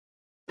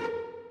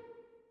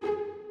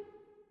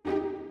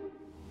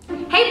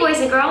Hey boys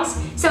and girls,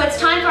 so it's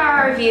time for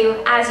our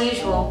review as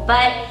usual,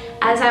 but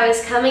as I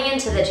was coming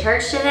into the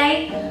church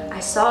today, I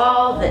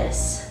saw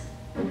this.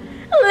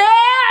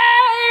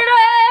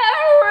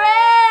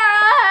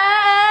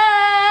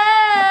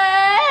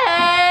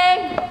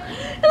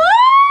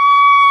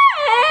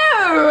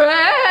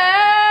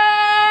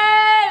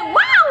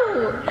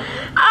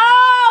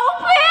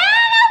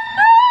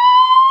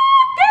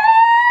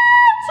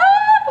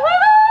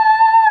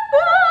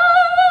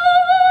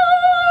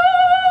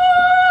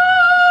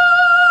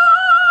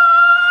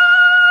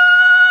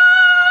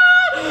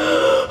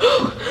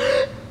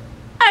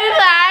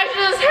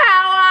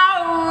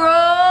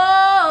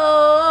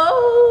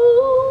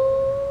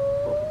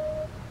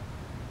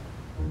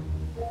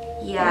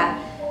 Yeah.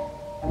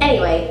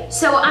 Anyway,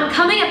 so I'm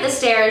coming up the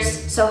stairs,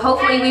 so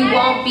hopefully we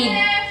won't be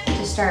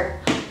disturbed.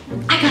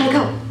 I gotta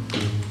go.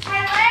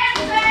 Hey,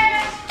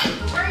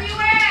 Alexis! Where you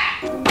at?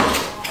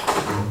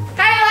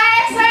 Hey,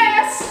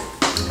 Alexis!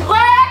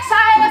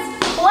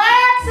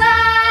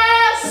 Alexis!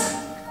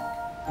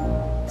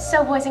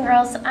 So boys and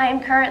girls, I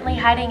am currently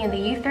hiding in the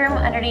youth room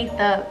underneath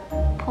the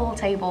pool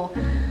table.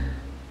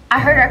 I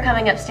heard her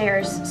coming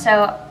upstairs,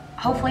 so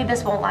hopefully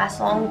this won't last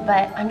long,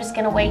 but I'm just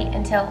gonna wait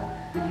until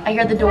I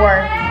hear the door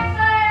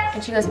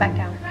and she goes back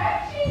down.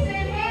 She's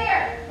in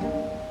here!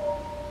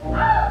 Oh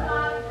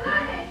my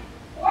goodness!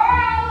 Where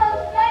are all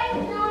those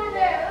things doing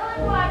there? It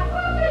looks like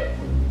cookies!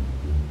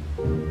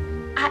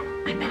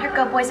 I better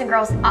go, boys and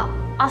girls.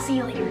 I'll see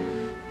you later.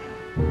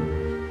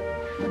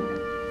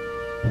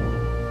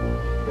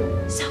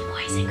 So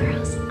boys and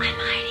girls, I'm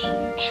hiding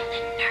in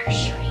the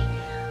nursery.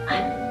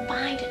 I'm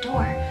behind a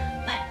door,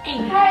 but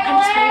anyway, Hey, I'm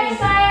just waiting.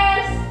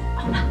 Alexis!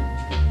 Oh no.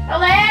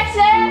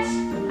 Alexis!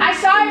 I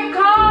saw your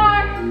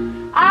car!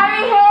 Are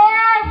you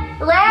here?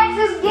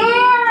 Alexis,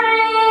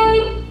 Gary!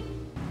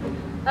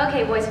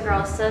 Okay, boys and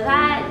girls, so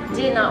that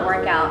did not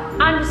work out.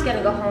 I'm just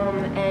gonna go home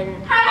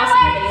and Hey, I'll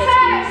send the video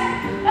to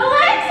you.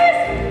 Alexis!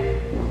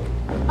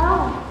 Oh,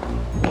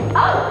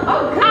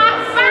 God. I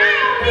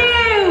found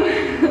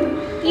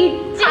you! You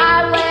did.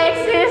 Hi,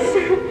 Alexis.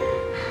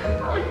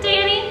 Oh,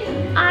 Danny,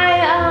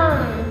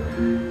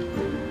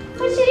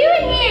 what you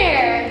doing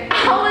here? I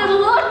was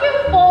looking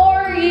for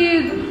you.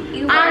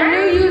 You I were?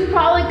 knew you was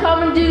probably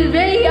coming to do the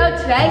video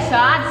today, so I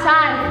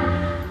decided,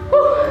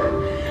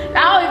 I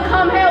would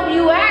come help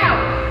you out.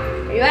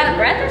 Are you out of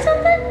breath or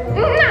something?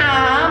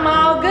 Nah, I'm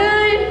all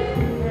good.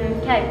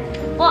 Okay.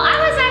 Well, I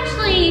was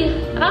actually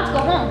about to go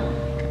home.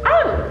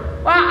 Oh,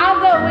 well, I'll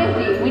go with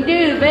you. We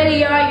do the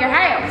video at your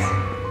house.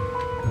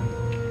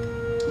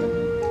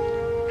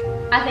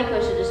 I think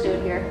we should just do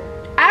it here.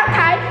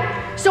 Okay,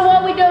 so what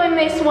are we doing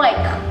this week?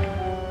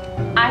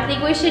 I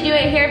think we should do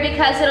it here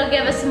because it'll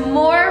give us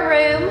more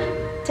room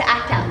to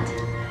act out.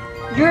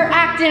 You're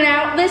acting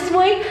out this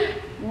week?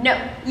 No.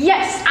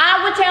 Yes,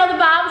 I will tell the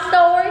Bible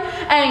story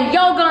and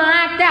you're gonna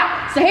act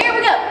out. So here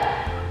we go.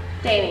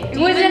 Danny, do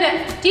you Was even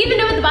it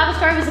know what the Bible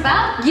story was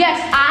about? Yes,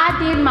 I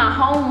did my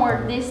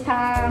homework this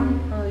time.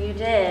 Oh, you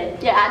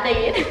did. Yeah, I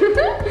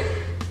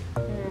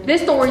did.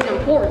 This story is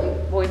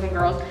important, boys and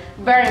girls.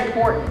 Very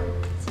important.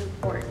 It's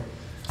important.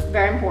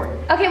 Very important.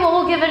 Okay, well,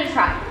 we'll give it a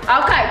try.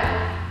 Okay.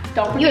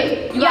 Don't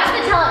forget. You have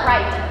to tell it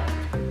right,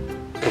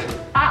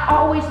 though. I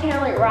always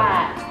tell it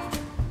right.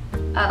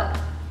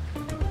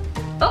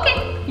 Oh.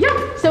 Okay.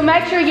 Yeah. So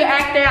make sure you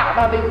act out.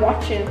 I'll be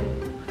watching.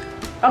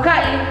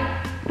 Okay.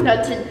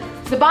 Now,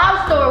 the Bible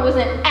story was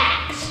in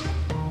Acts,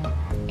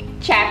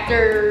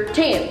 chapter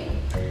 10.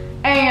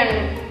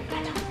 And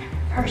I don't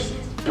remember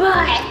verses,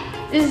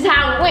 but this is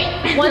how it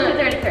went. 1 through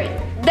 33.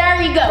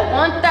 There you go,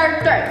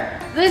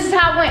 133. This is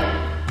how it went.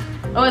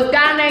 There was a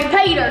guy named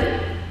Peter.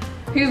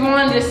 He was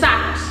one of the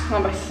disciples.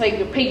 I'm going to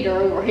see Peter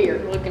over here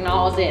looking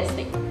all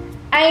zesty.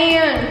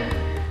 And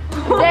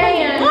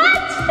then...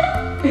 What?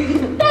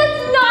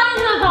 That's not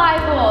in the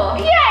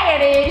Bible. Yeah,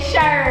 it is.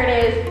 Sure it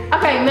is.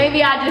 Okay,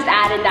 maybe I just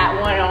added that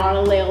one on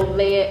a little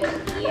bit.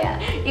 Yeah.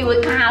 It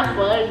was kind of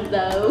fun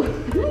though.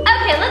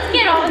 Okay, let's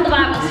get on with the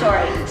Bible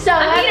story. So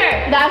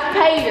Peter. that's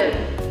Peter.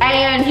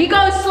 And you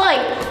go to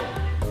sleep.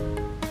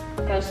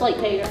 Go to sleep,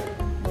 Peter.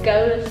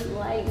 Go to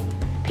sleep.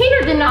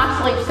 Peter did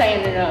not sleep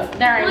standing up.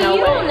 There ain't Well, no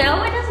you way. don't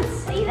know. It doesn't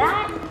say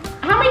that.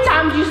 How many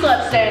times you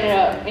slept standing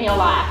up in your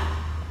life?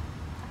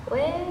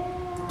 Well...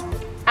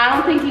 I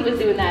don't think he was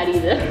doing that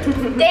either.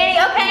 Danny,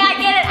 okay, I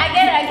get it.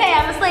 Okay,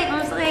 I'm asleep.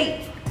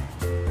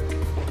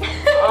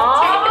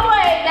 All the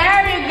way.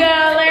 There you go.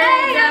 There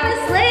you Dang, go. I'm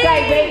asleep.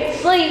 Okay, baby,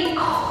 sleep.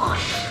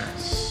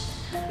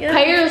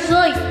 Peter's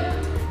asleep.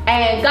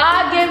 And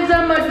God gives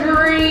them a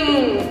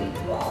dream.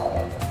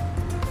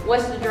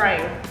 What's the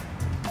dream?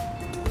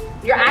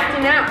 You're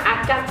acting out.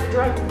 Act out the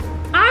dream.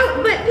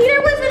 But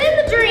Peter wasn't in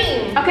the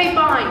dream. Okay,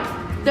 fine.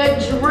 The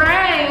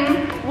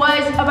dream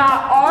was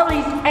about all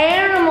these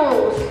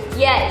animals.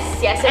 Yes,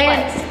 it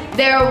And was.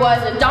 there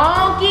was a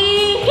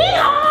donkey,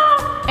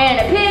 and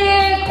a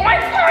pig,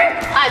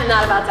 I'm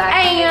not about to act.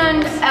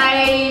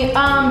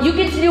 and you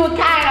get to do a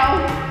cow.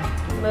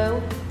 Moo.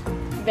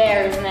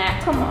 There's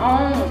that. Come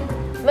on.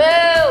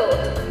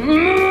 Moo.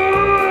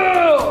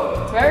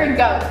 Moo. There you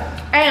go.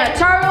 And a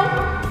turtle,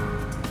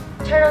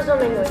 Turtles don't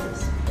make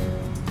noises.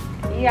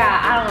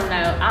 Yeah, I don't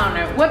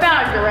know. What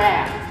about a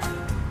giraffe?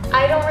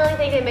 I don't really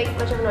think they make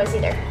much of a noise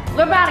either.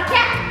 What about a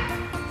cat?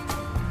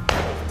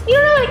 You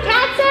don't know what a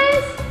cat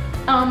says?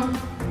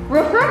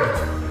 Ruff ruff.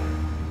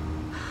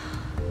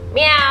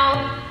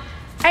 Meow.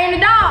 And a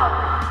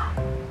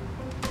dog.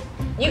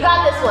 You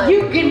got this one.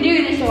 You can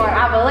do this one.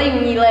 I believe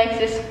in you,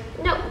 Lexus.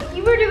 No,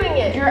 you were doing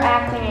it. You're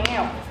acting it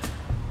out.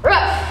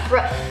 Ruff,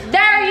 ruff.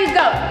 There you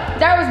go.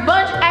 There was a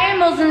bunch of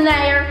animals in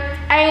there,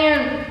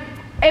 and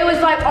it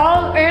was like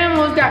all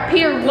animals that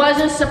Peter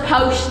wasn't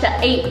supposed to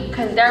eat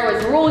because there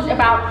was rules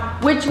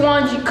about which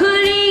ones you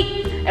could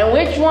eat and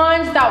which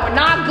ones that were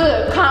not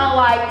good, kind of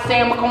like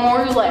Sam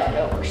McCormick's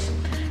leftovers.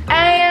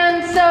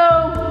 And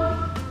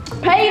so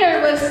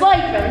Peter was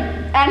sleeping,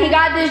 and he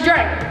got this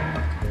drink.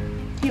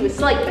 He was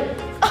sleeping.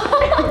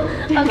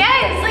 Okay,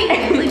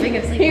 I'm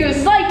sleeping. He was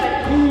sleeping.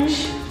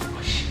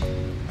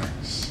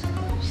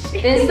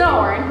 And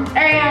snoring.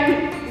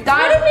 And God,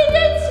 What if he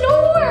did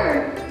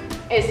snore?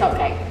 it's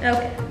okay.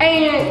 Okay.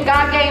 And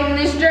God gave him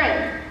this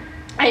drink.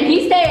 And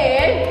he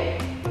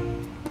said,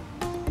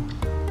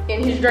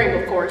 in his dream,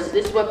 of course,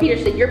 this is what Peter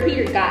said, you're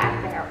Peter's guy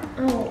now.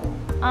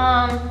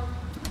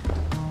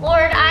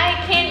 Lord, I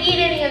can't eat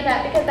any of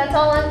that because that's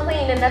all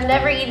unclean and I've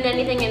never eaten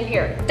anything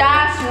impure.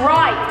 That's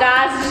right.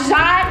 That's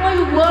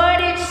exactly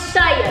what it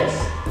says.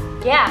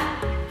 Yeah.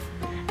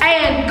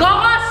 And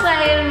God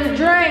said in the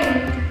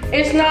dream,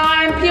 it's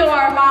not impure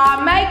if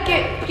I make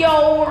it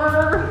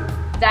pure.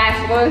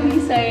 That's what he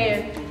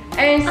said.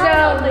 And so,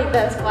 I don't think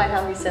that's quite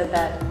how he said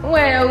that.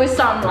 well, it was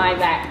something like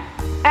that.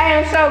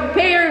 And so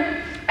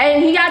Peter,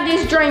 and he got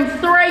this dream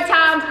 3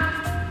 times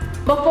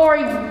before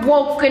he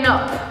woken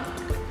up.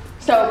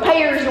 So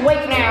Peter's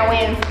awake now,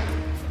 and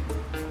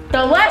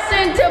the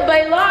lesson to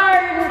be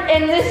learned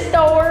in this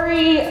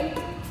story,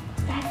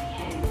 that's the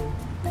end.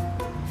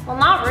 Well,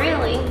 not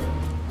really.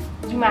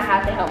 You might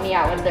have to help me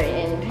out with the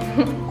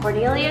end.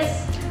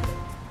 Cornelius?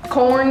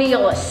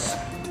 Cornelius.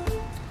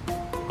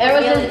 There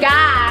was this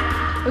guy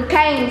who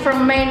came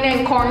from a man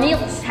named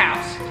Cornelius'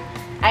 house.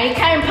 And he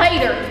came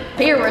Peter.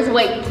 Peter was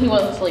awake. He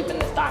wasn't sleeping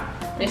this time.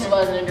 This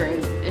wasn't a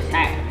dream. This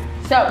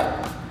happened. So,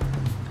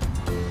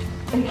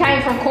 he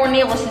came from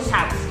Cornelius'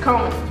 house,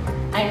 coming.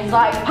 And he's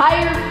like,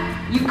 Peter,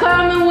 you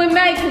coming with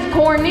me? Because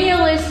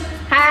Cornelius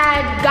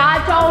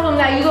God told him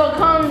that you gonna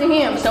come to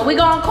him. So we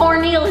go to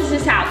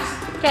Cornelius' house.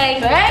 Okay.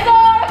 So they go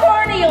to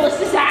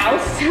Cornelius'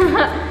 house. Come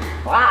on.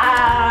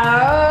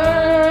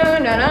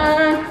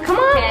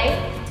 Okay.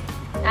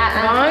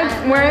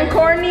 We're in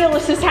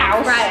Cornelius'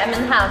 house. Right, I'm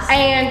in the house.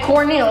 And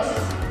Cornelius,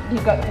 you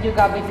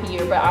gotta be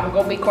Peter, but I'm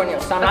gonna be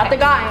Cornelius. So I'm not the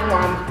guy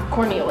anymore, I'm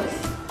Cornelius.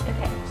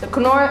 Okay. So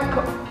Cornelius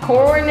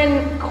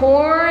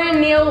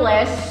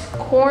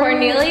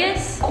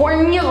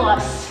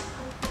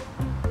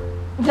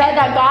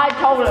that God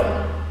told him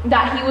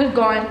that he was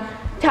going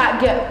to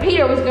get,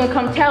 Peter was going to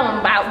come tell him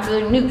about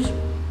good news.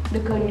 The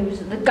good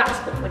news of the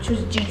gospel, which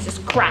was Jesus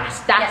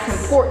Christ. That's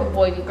important,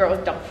 boys and girls,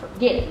 don't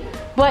forget it.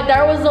 But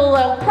there was a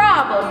little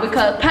problem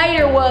because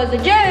Peter was a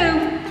Jew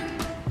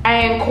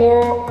and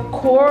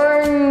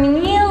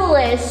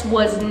Cornelius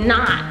was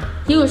not.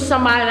 He was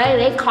somebody that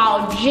they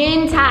called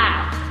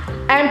Gentile.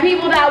 And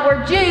people that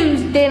were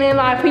Jews didn't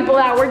like people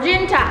that were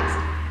Gentiles.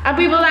 And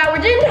people that were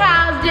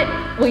Gentiles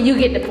didn't. Well, you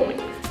get the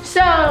point.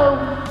 So,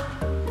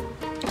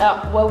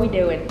 what are we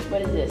doing?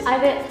 What is this?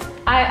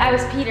 I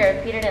was Peter.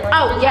 Peter didn't like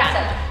Oh,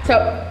 yeah. So,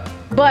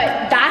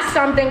 but that's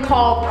something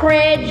called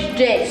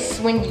prejudice.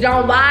 When you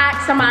don't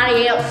like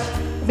somebody else.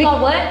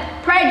 Called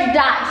what?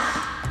 Prejudice.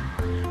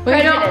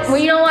 Prejudice.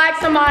 When you don't like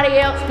somebody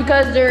else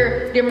because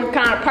they're a different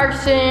kind of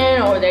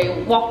person, or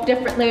they walk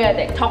differently, or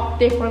they talk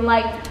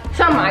differently,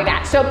 something like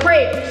that. So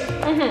prejudice.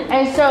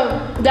 And so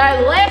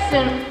that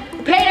lesson,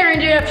 Peter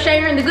ended up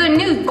sharing the good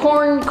news.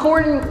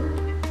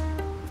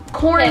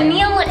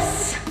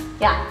 Cornelius.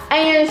 Yeah.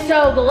 And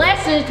so the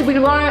lesson to be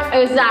learned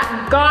is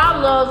that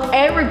God loves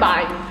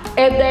everybody,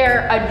 if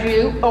they're a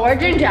Jew or a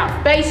Gentile.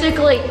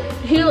 Basically,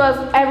 he loves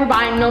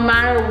everybody no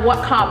matter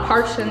what kind of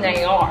person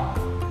they are.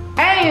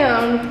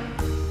 And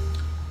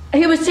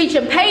he was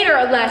teaching Peter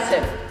a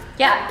lesson.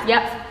 Yeah.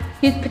 Yep.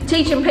 He's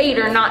teaching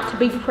Peter not to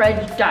be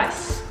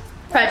prejudiced.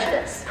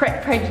 Prejudice.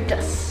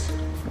 Prejudice.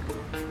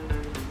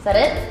 Is that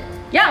it?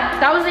 Yeah,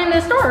 that was in the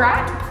story,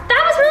 right?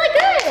 That was really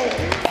good.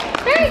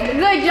 Very good.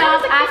 Good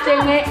job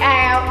acting it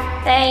out.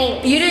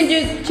 Thanks. You didn't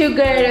do too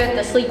good at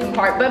the sleeping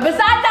part, but besides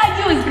that,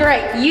 you was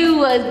great. You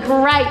was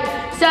great.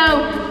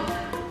 So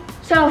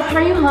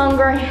are you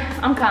hungry?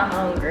 I'm kind of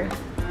hungry.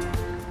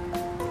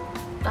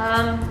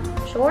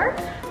 Sure.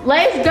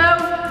 Let's go.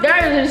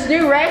 There's this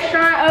new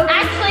restaurant open.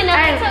 Actually, no,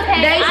 it's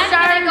okay. I'm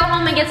gonna go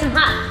home and get some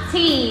hot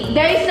tea.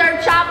 They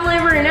serve chopped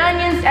liver and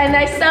onions, and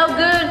they so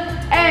good.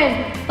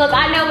 And look,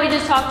 I know we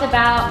just talked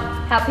about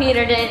how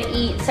Peter didn't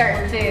eat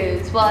certain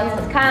foods. Well, it's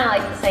kind of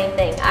like the same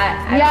thing.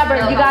 Yeah,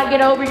 but you gotta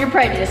get over your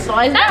prejudice. So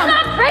let's go. That's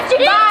not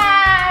prejudice.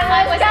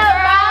 Bye. Let's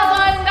go.